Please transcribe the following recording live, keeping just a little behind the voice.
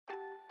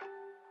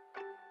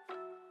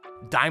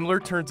Daimler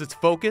turns its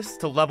focus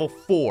to Level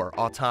 4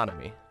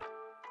 autonomy.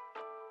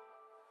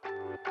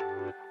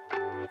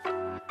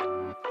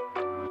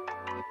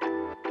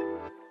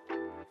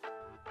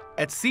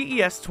 At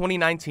CES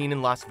 2019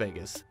 in Las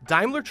Vegas,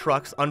 Daimler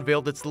Trucks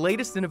unveiled its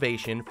latest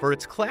innovation for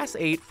its Class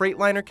 8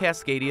 Freightliner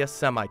Cascadia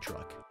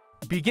semi-truck.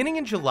 Beginning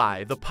in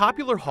July, the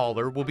popular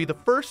hauler will be the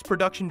first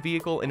production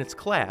vehicle in its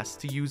class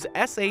to use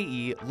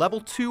SAE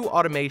Level 2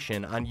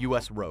 automation on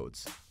US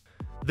roads.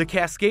 The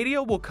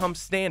Cascadia will come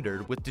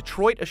standard with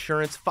Detroit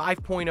Assurance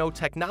 5.0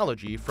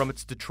 technology from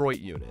its Detroit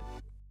unit.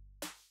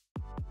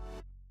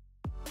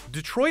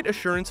 Detroit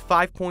Assurance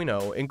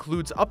 5.0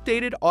 includes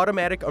updated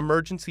automatic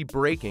emergency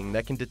braking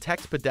that can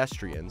detect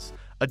pedestrians,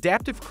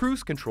 adaptive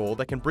cruise control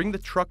that can bring the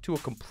truck to a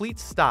complete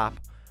stop,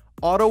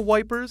 auto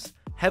wipers,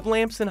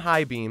 headlamps and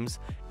high beams,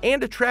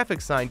 and a traffic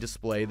sign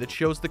display that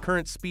shows the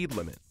current speed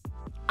limit.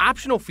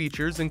 Optional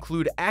features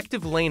include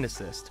active lane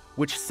assist,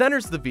 which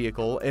centers the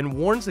vehicle and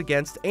warns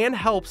against and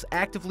helps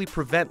actively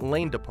prevent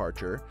lane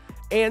departure,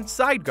 and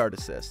side guard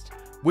assist,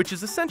 which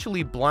is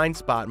essentially blind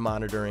spot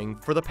monitoring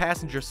for the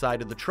passenger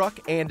side of the truck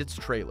and its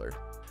trailer.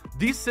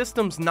 These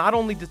systems not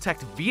only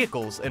detect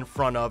vehicles in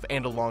front of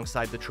and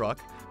alongside the truck,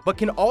 but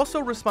can also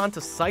respond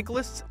to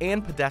cyclists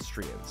and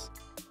pedestrians.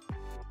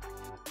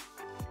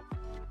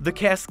 The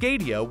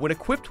Cascadia, when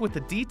equipped with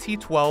the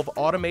DT12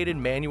 automated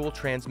manual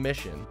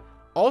transmission,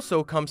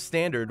 also comes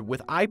standard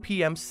with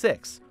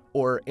IPM6,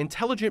 or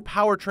Intelligent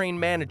Powertrain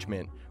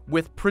Management,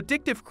 with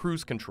predictive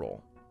cruise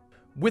control.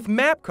 With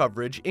map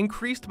coverage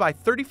increased by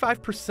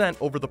 35%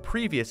 over the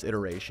previous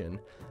iteration,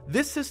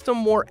 this system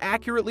more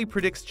accurately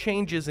predicts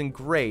changes in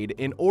grade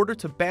in order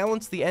to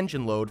balance the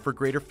engine load for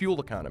greater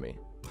fuel economy.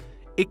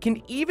 It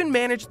can even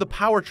manage the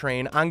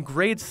powertrain on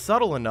grades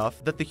subtle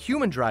enough that the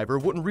human driver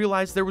wouldn't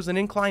realize there was an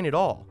incline at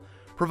all,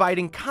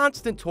 providing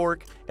constant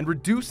torque and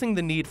reducing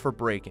the need for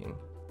braking.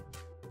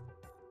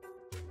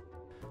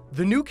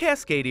 The new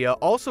Cascadia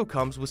also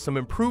comes with some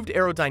improved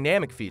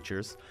aerodynamic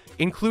features,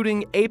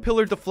 including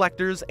A-pillar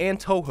deflectors and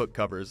tow hook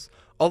covers,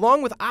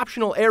 along with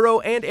optional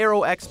Aero and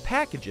Aero X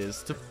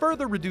packages to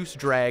further reduce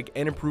drag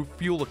and improve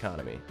fuel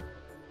economy.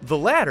 The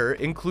latter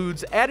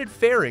includes added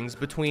fairings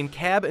between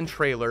cab and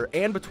trailer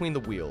and between the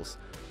wheels,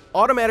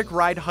 automatic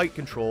ride height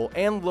control,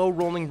 and low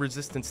rolling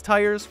resistance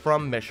tires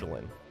from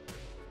Michelin.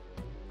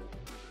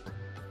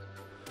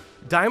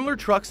 Daimler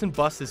Trucks and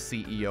Buses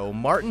CEO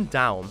Martin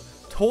Daum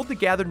told the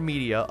gathered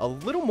media a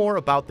little more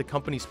about the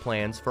company's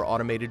plans for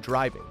automated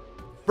driving.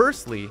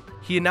 Firstly,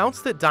 he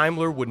announced that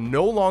Daimler would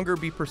no longer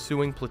be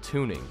pursuing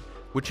platooning,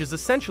 which is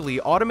essentially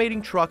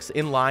automating trucks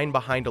in line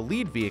behind a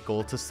lead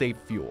vehicle to save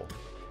fuel.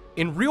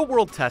 In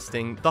real-world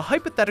testing, the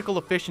hypothetical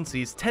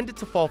efficiencies tended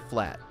to fall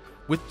flat,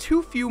 with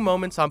too few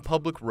moments on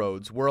public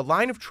roads where a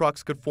line of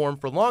trucks could form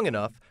for long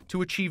enough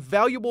to achieve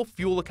valuable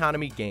fuel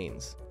economy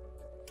gains.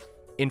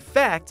 In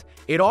fact,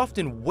 it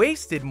often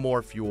wasted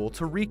more fuel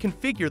to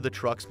reconfigure the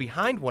trucks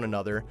behind one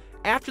another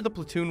after the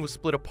platoon was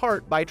split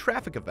apart by a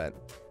traffic event.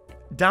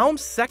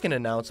 Daum's second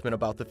announcement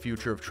about the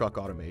future of truck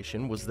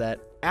automation was that,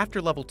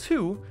 after Level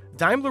 2,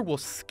 Daimler will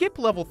skip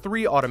Level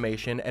 3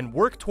 automation and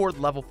work toward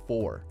Level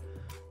 4.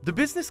 The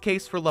business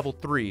case for Level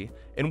 3,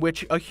 in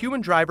which a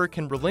human driver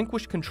can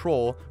relinquish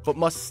control but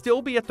must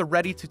still be at the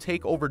ready to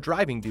take over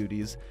driving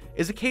duties,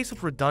 is a case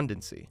of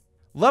redundancy.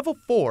 Level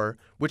 4,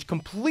 which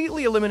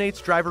completely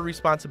eliminates driver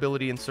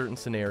responsibility in certain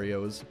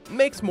scenarios,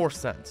 makes more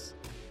sense.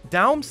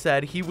 Daum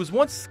said he was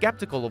once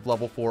skeptical of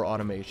Level 4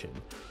 automation,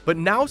 but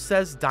now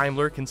says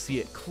Daimler can see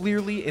it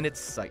clearly in its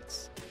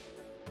sights.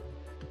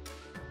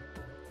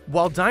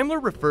 While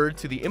Daimler referred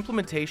to the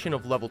implementation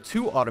of Level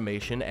 2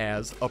 automation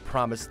as a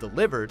promise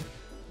delivered,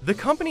 the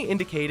company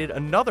indicated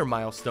another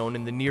milestone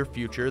in the near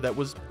future that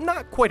was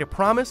not quite a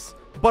promise,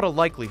 but a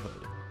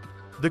likelihood.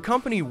 The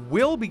company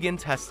will begin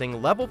testing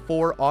Level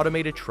 4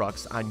 automated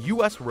trucks on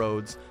US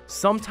roads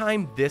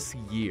sometime this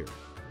year.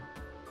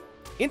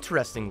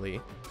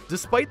 Interestingly,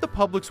 despite the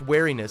public's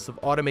wariness of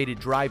automated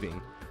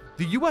driving,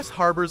 the US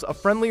harbors a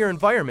friendlier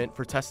environment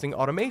for testing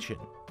automation.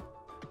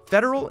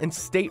 Federal and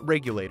state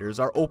regulators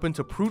are open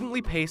to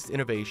prudently paced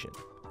innovation.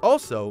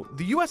 Also,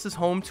 the US is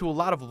home to a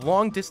lot of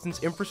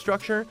long-distance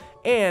infrastructure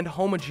and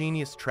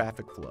homogeneous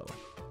traffic flow,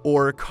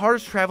 or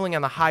cars traveling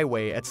on the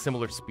highway at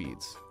similar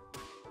speeds.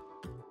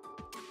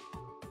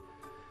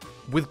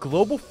 With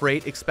global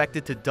freight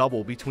expected to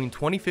double between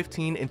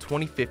 2015 and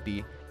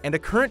 2050, and a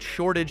current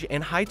shortage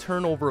and high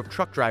turnover of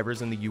truck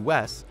drivers in the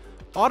US,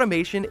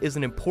 automation is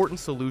an important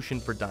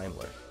solution for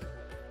Daimler.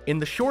 In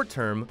the short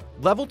term,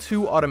 Level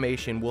 2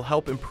 automation will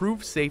help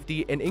improve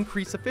safety and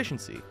increase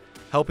efficiency,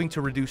 helping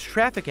to reduce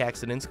traffic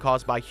accidents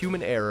caused by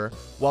human error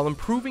while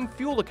improving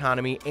fuel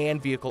economy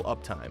and vehicle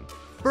uptime.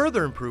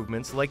 Further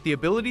improvements, like the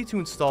ability to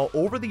install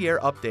over-the-air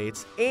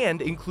updates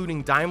and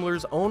including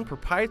Daimler's own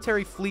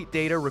proprietary fleet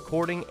data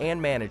recording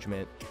and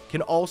management,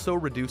 can also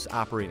reduce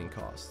operating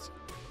costs.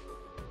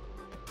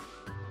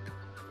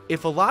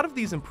 If a lot of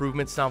these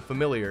improvements sound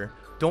familiar,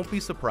 don't be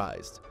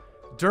surprised.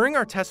 During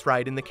our test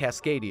ride in the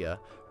Cascadia,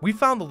 we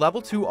found the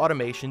Level 2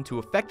 automation to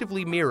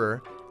effectively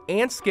mirror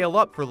and scale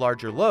up for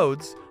larger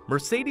loads,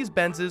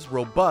 Mercedes-Benz's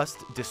robust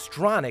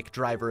Distronic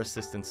driver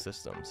assistance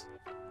systems.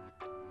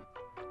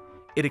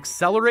 It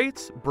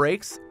accelerates,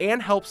 brakes,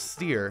 and helps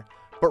steer,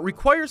 but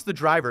requires the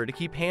driver to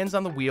keep hands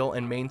on the wheel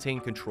and maintain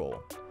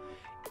control.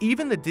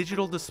 Even the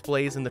digital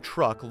displays in the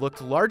truck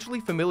looked largely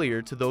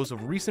familiar to those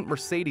of recent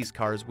Mercedes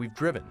cars we've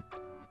driven.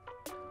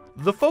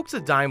 The folks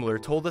at Daimler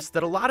told us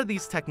that a lot of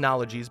these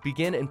technologies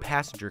begin in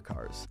passenger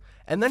cars,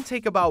 and then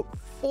take about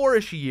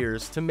 4-ish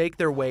years to make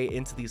their way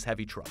into these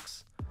heavy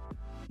trucks.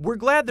 We're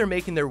glad they're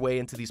making their way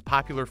into these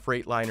popular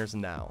Freightliners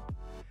now.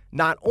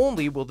 Not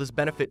only will this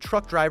benefit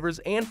truck drivers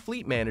and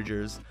fleet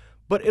managers,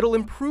 but it'll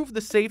improve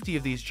the safety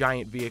of these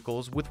giant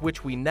vehicles with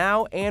which we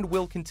now and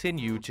will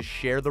continue to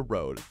share the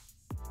road.